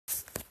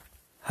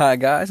Hi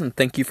guys, and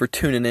thank you for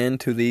tuning in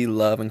to the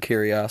Love and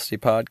Curiosity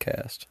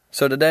podcast.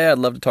 So today I'd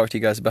love to talk to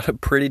you guys about a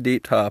pretty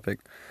deep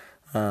topic.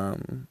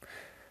 It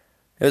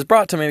was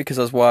brought to me because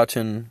I was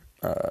watching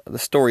The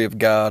Story of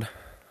God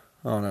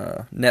on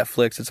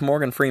Netflix. It's a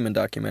Morgan Freeman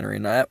documentary,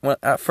 and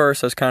at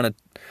first I was kind of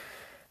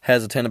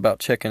hesitant about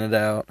checking it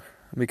out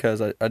because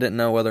I didn't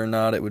know whether or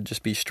not it would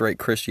just be straight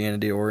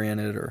Christianity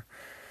oriented or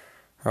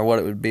what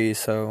it would be.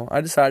 So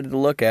I decided to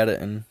look at it,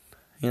 and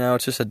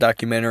it's just a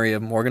documentary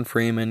of Morgan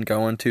Freeman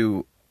going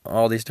to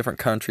all these different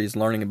countries,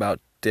 learning about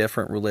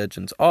different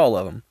religions, all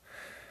of them,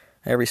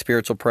 every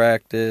spiritual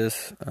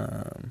practice,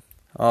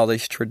 all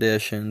these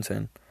traditions.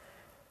 And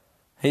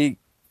in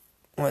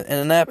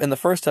the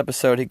first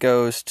episode, he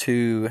goes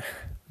to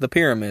the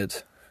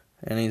pyramids,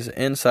 and he's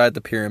inside the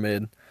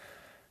pyramid,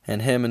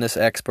 and him and this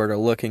expert are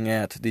looking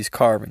at these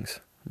carvings.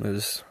 It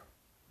was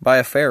by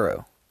a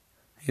pharaoh.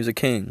 He was a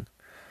king,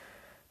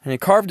 and he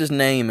carved his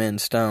name in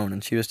stone,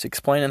 and she was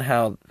explaining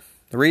how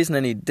the reason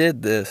that he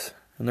did this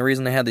and the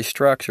reason they had these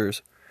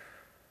structures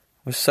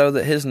was so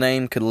that his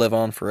name could live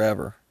on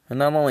forever. And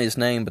not only his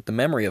name, but the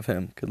memory of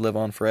him could live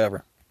on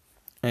forever.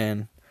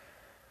 And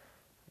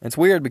it's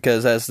weird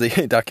because as the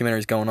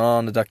documentary's going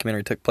on, the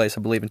documentary took place,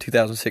 I believe, in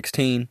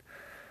 2016,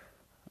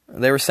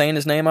 they were saying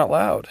his name out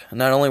loud. And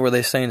not only were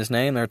they saying his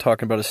name, they were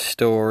talking about his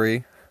story.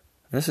 And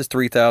this is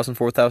 3,000,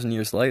 4,000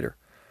 years later.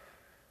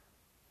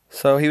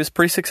 So he was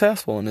pretty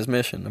successful in his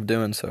mission of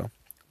doing so.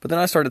 But then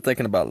I started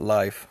thinking about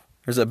life.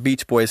 There's a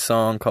Beach Boys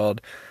song called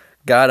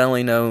God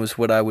Only Knows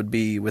What I Would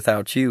Be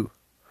Without You.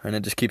 And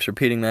it just keeps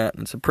repeating that.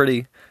 And it's a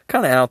pretty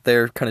kind of out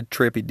there, kind of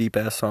trippy,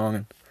 deep-ass song.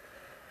 And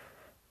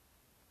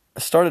I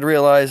started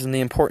realizing the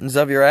importance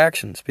of your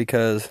actions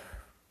because,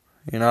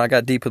 I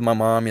got deep with my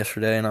mom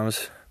yesterday and I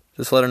was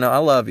just letting her know I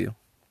love you.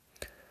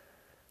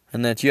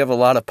 And that you have a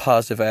lot of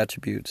positive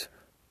attributes.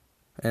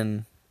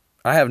 And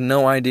I have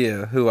no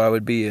idea who I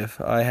would be if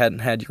I hadn't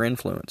had your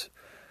influence.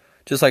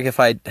 Just like if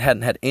I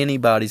hadn't had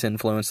anybody's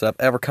influence that I've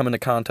ever come into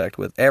contact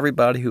with.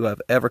 Everybody who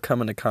I've ever come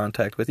into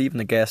contact with, even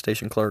the gas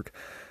station clerk,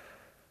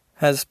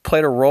 has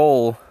played a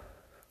role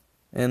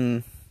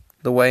in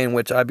the way in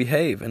which I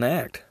behave and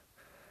act.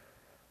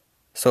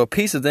 So a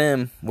piece of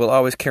them will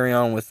always carry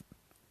on with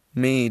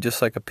me,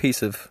 just like a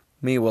piece of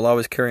me will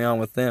always carry on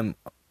with them,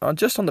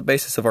 just on the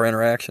basis of our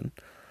interaction.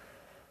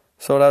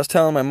 So what I was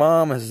telling my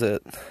mom is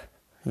that,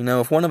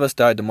 if one of us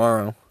died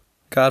tomorrow,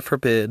 God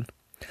forbid,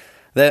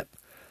 that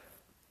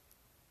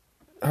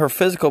her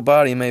physical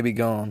body may be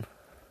gone,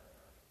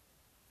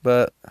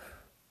 but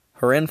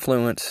her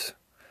influence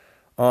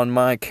on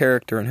my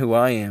character and who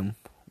I am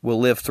will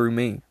live through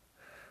me.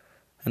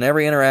 And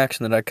every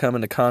interaction that I come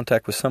into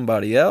contact with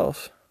somebody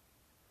else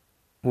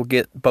will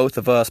get both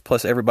of us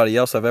plus everybody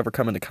else I've ever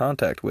come into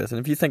contact with. And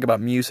if you think about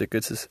music,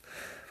 it's just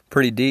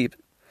pretty deep.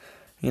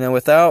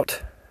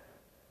 Without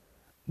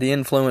the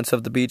influence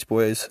of the Beach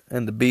Boys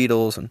and the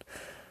Beatles and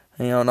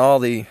and all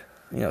the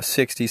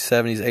 60s,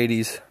 70s,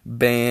 80s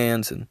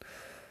bands, and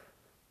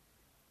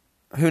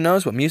who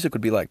knows what music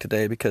would be like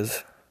today,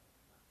 because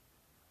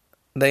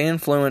they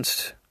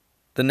influenced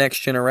the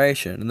next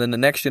generation, and then the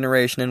next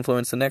generation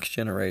influenced the next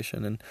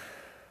generation, and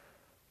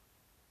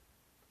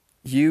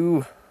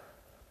you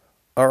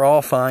are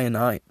all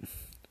finite,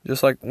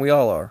 just like we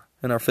all are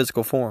in our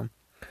physical form.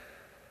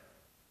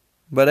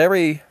 But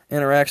every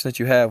interaction that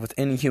you have with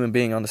any human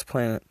being on this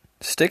planet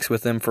sticks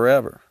with them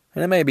forever.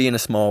 And it may be in a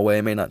small way,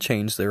 it may not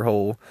change their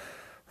whole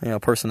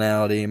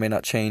personality, it may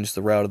not change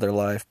the route of their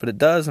life, but it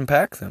does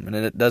impact them, and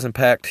it does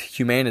impact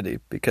humanity,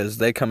 because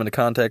they come into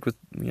contact with,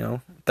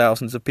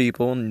 thousands of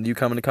people, and you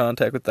come into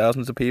contact with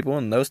thousands of people,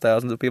 and those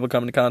thousands of people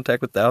come into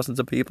contact with thousands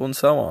of people, and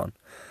so on.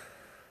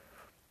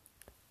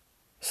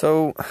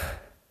 So,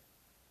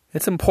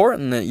 it's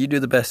important that you do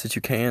the best that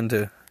you can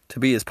to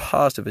be as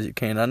positive as you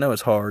can. I know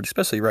it's hard,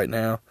 especially right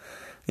now.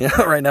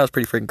 Right now it's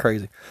pretty freaking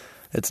crazy.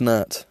 It's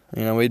nuts.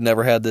 We'd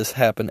never had this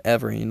happen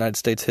ever in United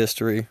States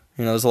history.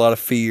 There's a lot of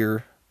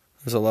fear.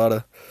 There's a lot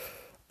of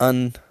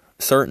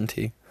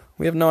uncertainty.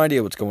 We have no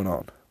idea what's going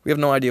on. We have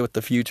no idea what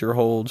the future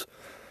holds.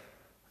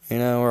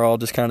 We're all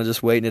just kind of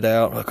just waiting it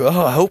out. Like,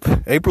 I hope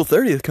April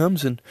 30th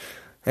comes and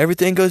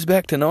everything goes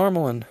back to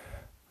normal. And,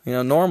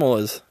 normal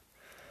is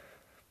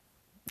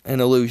an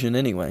illusion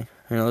anyway.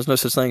 There's no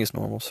such thing as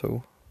normal.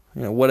 So,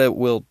 what it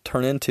will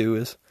turn into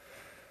is,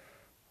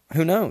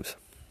 who knows?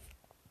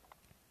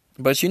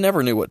 But you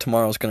never knew what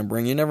tomorrow's going to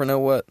bring. You never know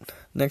what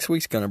next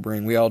week's going to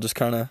bring. We all just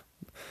kind of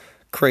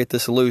create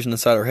this illusion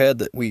inside our head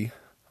that we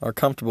are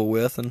comfortable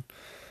with, and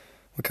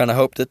we kind of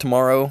hope that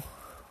tomorrow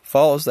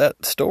follows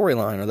that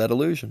storyline or that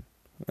illusion.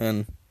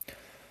 And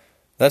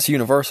that's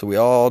universal. We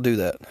all do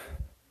that.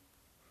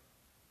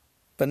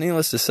 But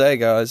needless to say,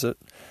 guys,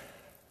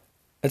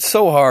 it's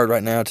so hard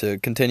right now to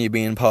continue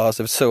being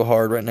positive. It's so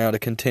hard right now to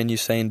continue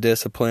staying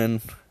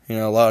disciplined.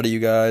 A lot of you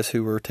guys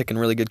who were taking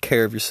really good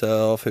care of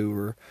yourself, who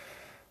were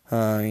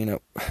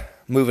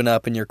moving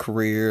up in your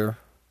career,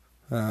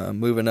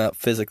 moving up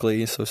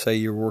physically. So say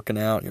you're working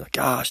out, and you're like,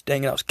 gosh,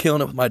 dang it, I was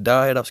killing it with my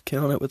diet. I was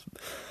killing it with,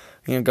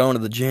 going to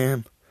the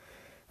gym.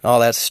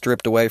 All that's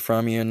stripped away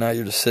from you, and now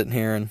you're just sitting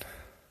here and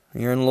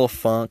you're in a little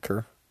funk,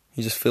 or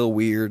you just feel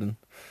weird, and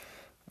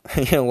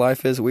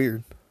life is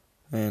weird.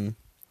 And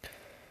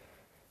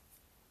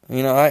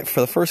for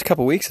the first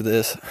couple weeks of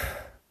this,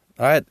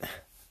 when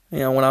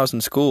I was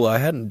in school, I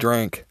hadn't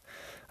drank.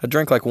 I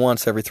drank like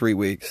once every 3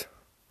 weeks.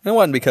 And it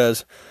wasn't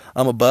because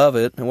I'm above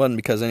it. It wasn't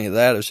because any of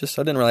that. It was just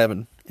I didn't really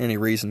have any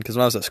reason. Because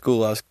when I was at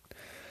school, I was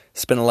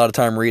spending a lot of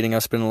time reading. I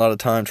was spending a lot of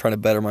time trying to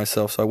better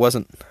myself. So I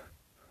wasn't,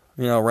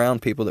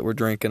 around people that were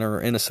drinking or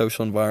in a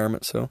social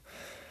environment. So,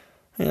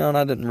 and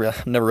I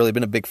never really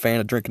been a big fan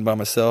of drinking by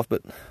myself.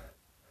 But,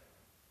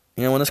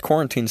 when this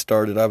quarantine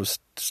started, I was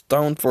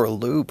thrown for a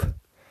loop.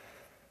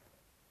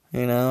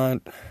 I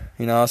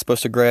was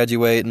supposed to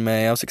graduate in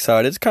May. I was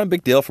excited. It's kind of a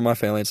big deal for my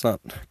family. It's not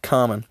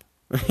common,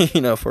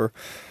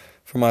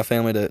 for my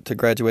family to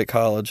graduate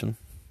college. And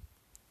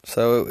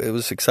so it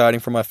was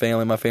exciting for my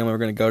family. My family were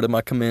going to go to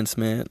my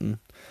commencement, and,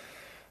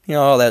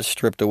 all that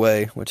stripped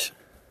away, which,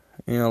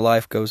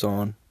 life goes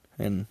on.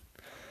 And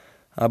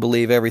I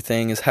believe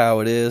everything is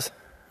how it is.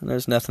 And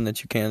there's nothing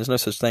that there's no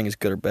such thing as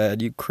good or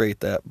bad. You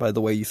create that by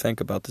the way you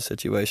think about the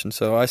situation.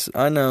 So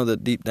I know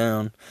that deep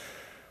down,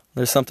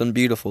 there's something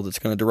beautiful that's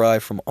going to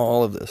derive from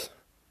all of this.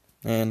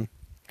 And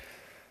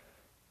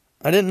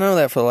I didn't know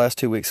that for the last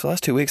 2 weeks. The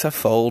last 2 weeks I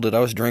folded. I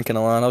was drinking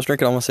a lot. I was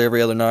drinking almost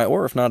every other night,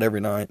 or if not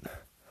every night.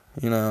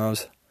 And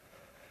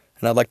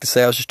I'd like to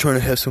say I was just trying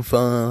to have some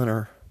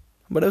fun,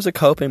 but it was a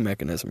coping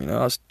mechanism.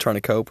 I was trying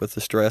to cope with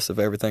the stress of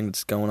everything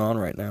that's going on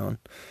right now. And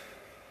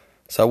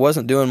so I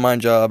wasn't doing my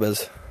job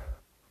as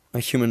a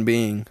human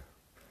being.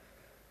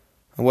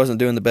 I wasn't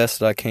doing the best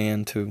that I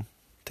can to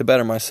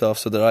better myself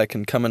so that I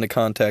can come into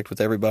contact with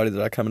everybody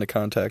that I come into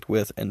contact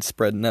with and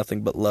spread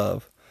nothing but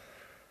love.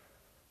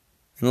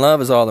 And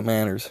love is all that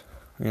matters.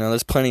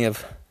 There's plenty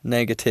of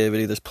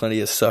negativity, there's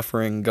plenty of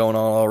suffering going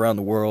on all around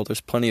the world.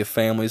 There's plenty of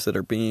families that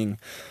are being,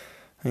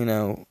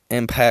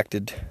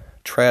 impacted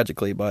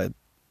tragically by,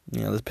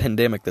 this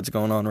pandemic that's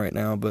going on right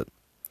now. But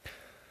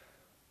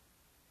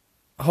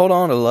hold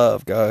on to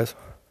love, guys.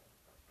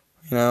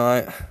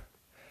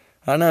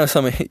 I know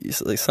some of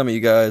you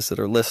guys that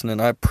are listening.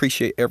 I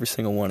appreciate every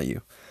single one of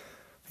you.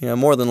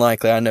 More than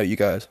likely, I know you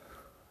guys.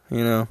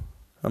 I'm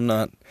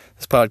not.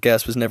 This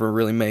podcast was never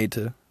really made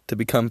to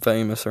become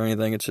famous or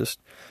anything. It's just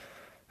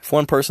if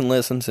one person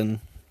listens and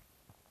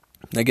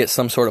they get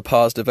some sort of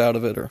positive out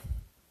of it, or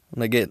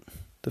they get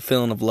the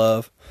feeling of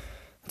love,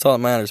 that's all that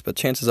matters. But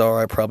chances are,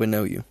 I probably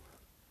know you,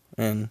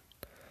 and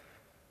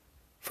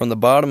from the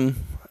bottom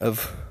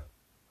of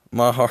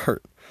my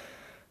heart,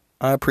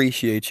 I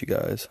appreciate you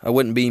guys. I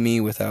wouldn't be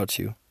me without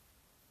you.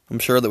 I'm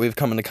sure that we've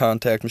come into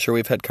contact. I'm sure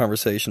we've had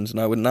conversations, and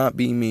I would not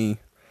be me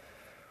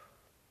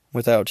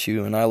without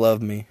you. And I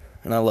love me,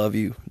 and I love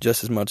you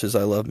just as much as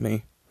I love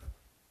me.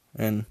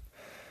 And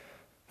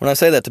when I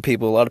say that to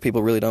people, a lot of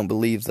people really don't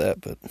believe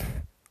that, but,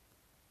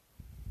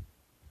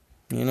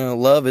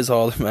 love is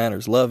all that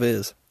matters. Love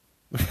is.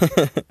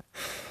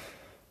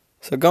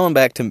 So going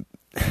back to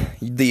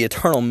the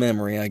eternal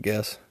memory, I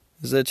guess,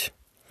 is that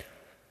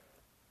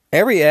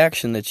every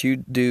action that you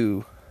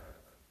do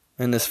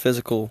in this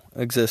physical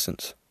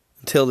existence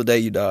until the day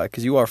you die,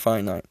 because you are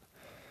finite,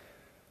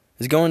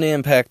 is going to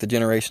impact the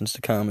generations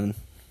to come and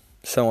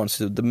so on.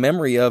 So the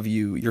memory of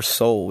you, your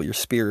soul, your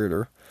spirit,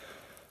 or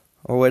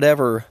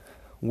whatever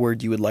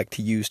word you would like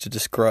to use to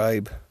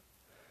describe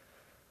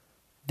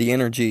the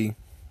energy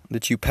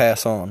that you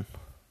pass on,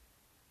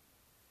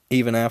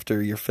 even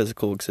after your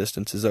physical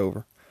existence is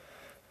over,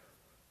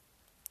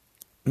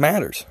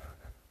 matters.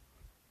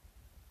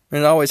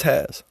 And it always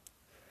has.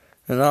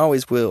 And it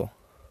always will.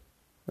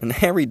 And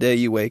every day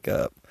you wake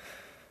up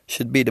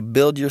should be to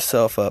build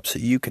yourself up so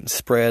you can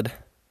spread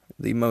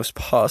the most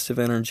positive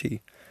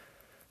energy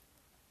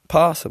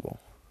possible.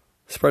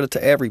 Spread it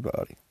to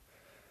everybody.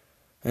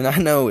 And I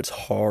know it's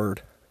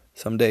hard.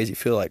 Some days you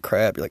feel like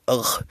crap. You're like,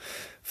 ugh,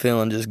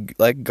 feeling just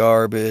like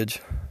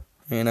garbage.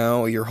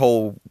 Your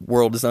whole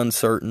world is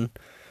uncertain.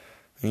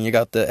 And you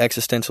got the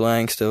existential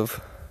angst of,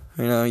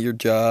 your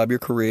job, your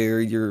career,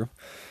 your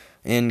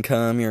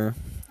income, your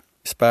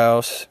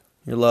spouse,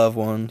 your loved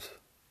ones.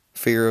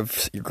 Fear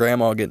of your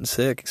grandma getting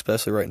sick,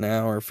 especially right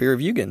now, or fear of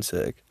you getting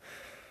sick.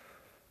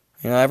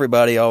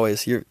 Everybody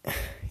always, you're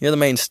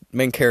the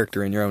main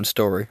character in your own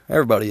story.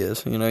 Everybody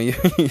is.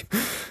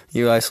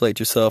 You isolate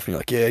yourself and you're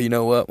like, yeah, you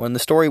know what? When the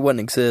story wouldn't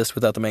exist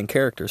without the main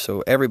character,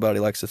 so everybody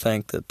likes to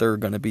think that they're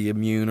going to be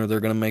immune or they're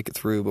going to make it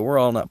through, but we're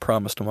all not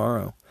promised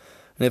tomorrow.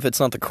 And if it's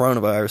not the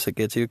coronavirus that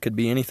gets you, it could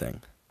be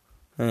anything.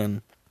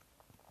 And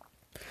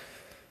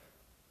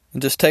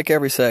just take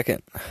every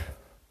second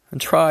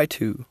and try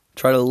to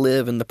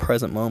live in the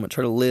present moment.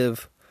 Try to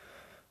live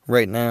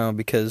right now,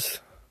 because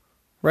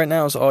right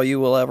now is all you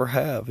will ever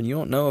have, and you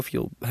don't know if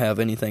you'll have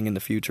anything in the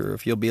future,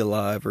 if you'll be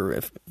alive, or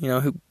if,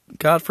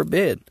 God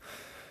forbid,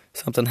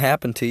 something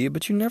happened to you,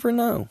 but you never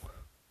know.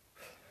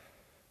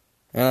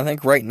 And I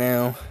think right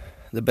now,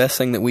 the best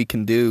thing that we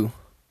can do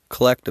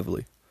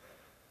collectively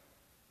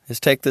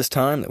is take this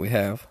time that we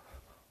have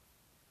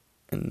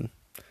and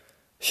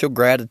show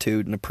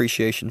gratitude and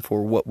appreciation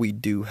for what we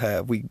do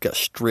have. We got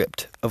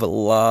stripped of a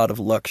lot of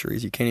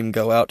luxuries. You can't even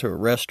go out to a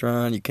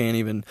restaurant. You can't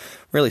even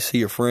really see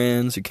your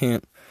friends. You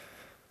can't.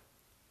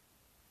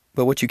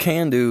 But what you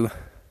can do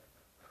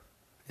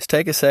is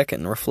take a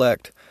second and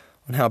reflect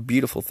on how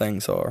beautiful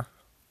things are.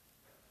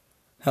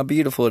 How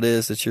beautiful it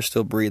is that you're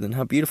still breathing.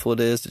 How beautiful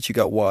it is that you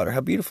got water. How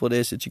beautiful it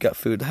is that you got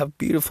food. How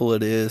beautiful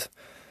it is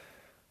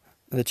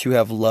that you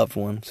have loved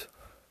ones.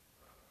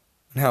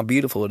 And how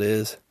beautiful it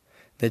is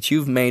that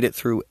you've made it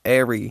through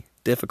every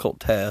difficult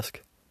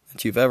task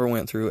that you've ever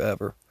went through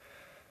ever.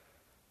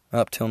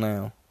 Up till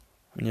now.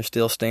 And you're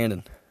still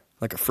standing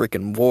like a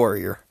freaking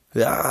warrior.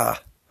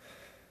 Ah!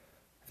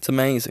 It's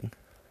amazing.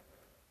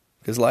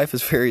 Because life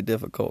is very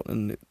difficult.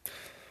 And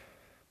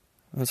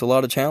there's a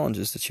lot of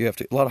challenges that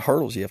a lot of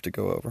hurdles you have to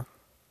go over.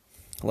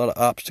 A lot of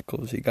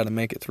obstacles you got to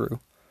make it through.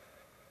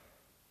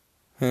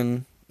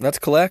 And that's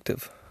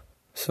collective.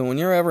 So when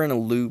you're ever in a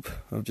loop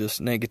of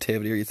just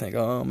negativity, or you think,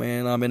 oh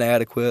man, I'm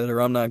inadequate,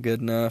 or I'm not good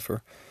enough,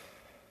 or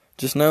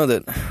just know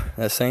that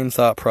that same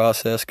thought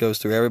process goes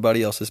through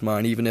everybody else's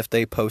mind, even if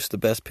they post the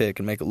best pic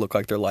and make it look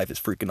like their life is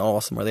freaking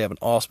awesome, or they have an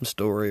awesome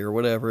story, or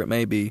whatever it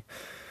may be.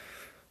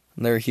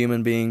 They're a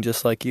human being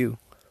just like you.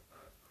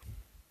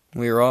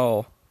 We are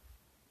all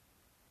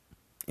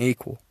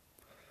equal.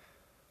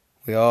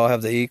 We all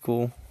have the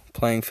equal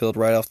playing field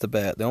right off the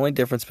bat. The only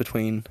difference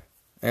between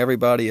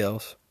everybody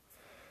else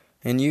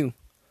and you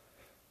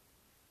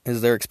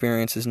is their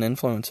experiences and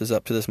influences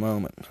up to this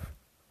moment.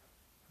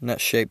 And that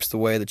shapes the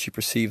way that you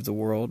perceive the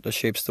world. That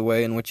shapes the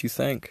way in which you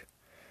think.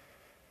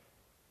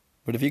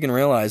 But if you can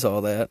realize all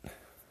that,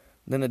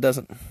 then it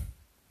doesn't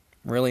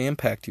really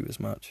impact you as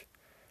much.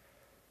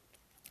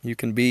 You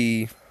can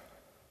be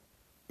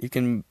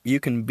an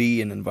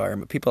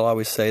environment. People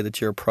always say that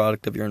you're a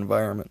product of your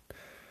environment.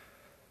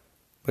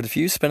 But if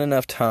you spend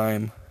enough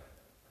time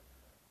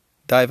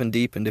diving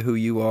deep into who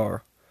you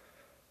are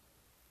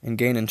and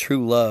gaining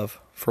true love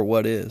for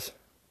what is,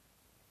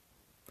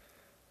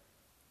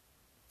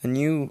 then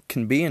you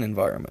can be an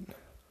environment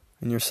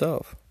in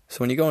yourself. So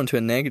when you go into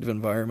a negative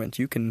environment,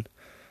 you can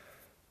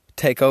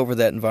take over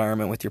that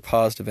environment with your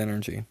positive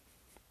energy.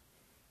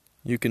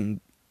 You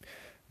can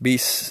be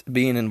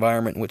an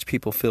environment in which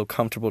people feel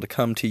comfortable to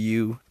come to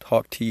you,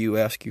 talk to you,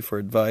 ask you for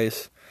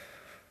advice,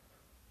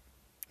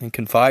 and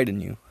confide in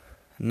you.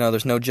 No,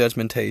 there's no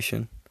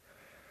judgmentation.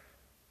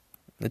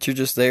 That you're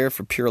just there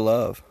for pure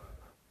love.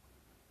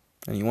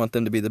 And you want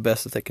them to be the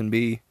best that they can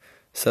be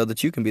so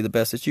that you can be the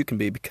best that you can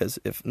be. Because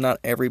if not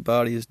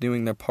everybody is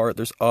doing their part,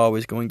 there's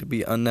always going to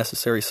be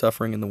unnecessary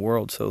suffering in the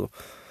world. So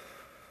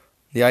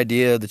the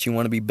idea that you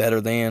want to be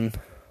better than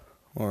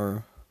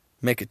or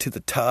make it to the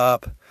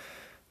top,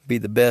 be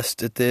the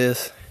best at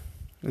this,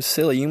 it's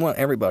silly. You want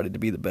everybody to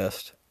be the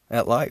best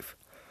at life.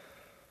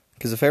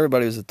 Because if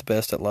everybody was at the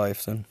best at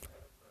life, then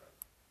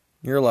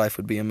your life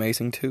would be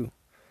amazing too.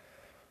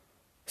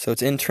 So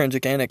it's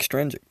intrinsic and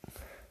extrinsic.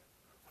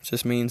 Which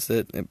just means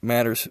that it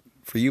matters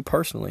for you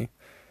personally.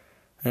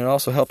 And it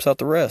also helps out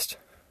the rest.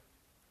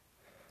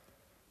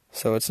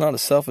 So it's not a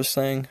selfish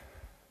thing.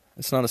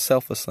 It's not a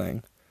selfless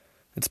thing.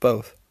 It's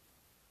both.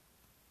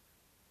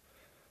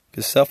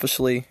 Because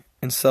selfishly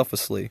and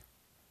selflessly,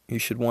 you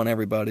should want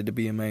everybody to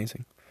be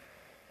amazing.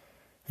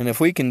 And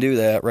if we can do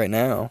that right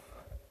now,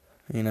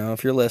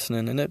 if you're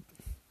listening, and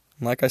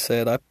like I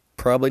said, I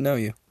probably know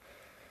you.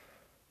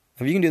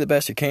 If you can do the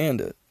best you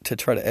can to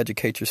try to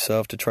educate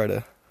yourself, to try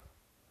to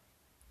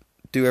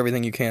do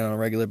everything you can on a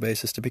regular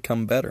basis to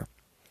become better,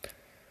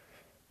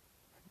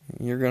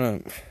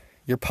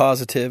 your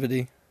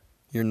positivity,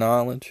 your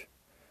knowledge,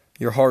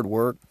 your hard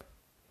work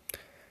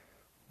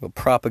will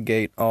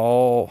propagate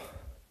all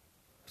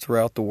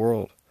throughout the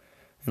world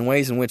in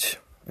ways in which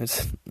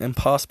it's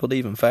impossible to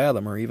even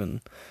fathom or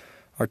even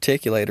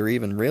articulate or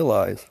even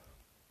realize.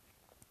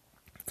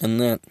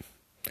 And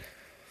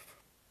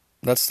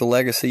that's the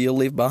legacy you'll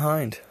leave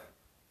behind.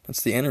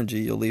 That's the energy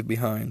you'll leave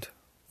behind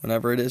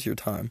whenever it is your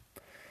time.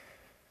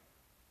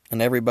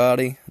 And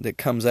everybody that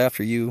comes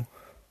after you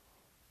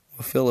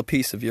will feel a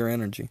piece of your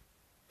energy,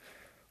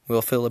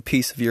 will feel a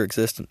piece of your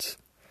existence.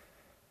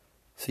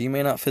 So you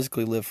may not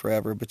physically live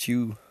forever, but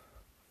your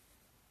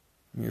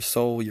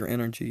soul, your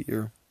energy,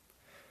 your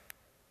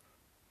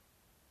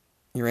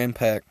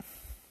impact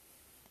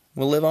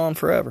will live on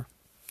forever.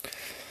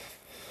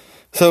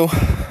 So,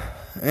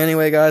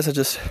 anyway, guys, I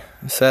just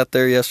sat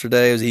there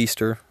yesterday. It was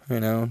Easter,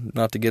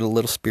 not to get a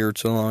little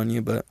spiritual on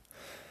you, but,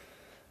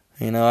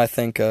 I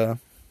think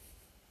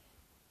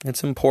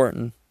it's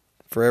important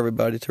for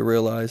everybody to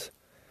realize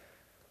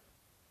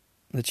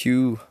that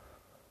you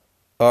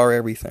are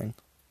everything,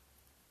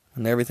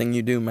 and everything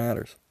you do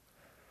matters.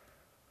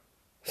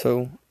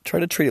 So try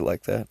to treat it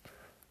like that,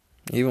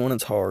 even when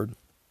it's hard.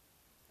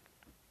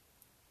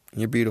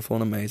 You're beautiful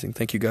and amazing.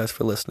 Thank you guys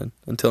for listening.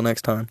 Until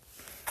next time.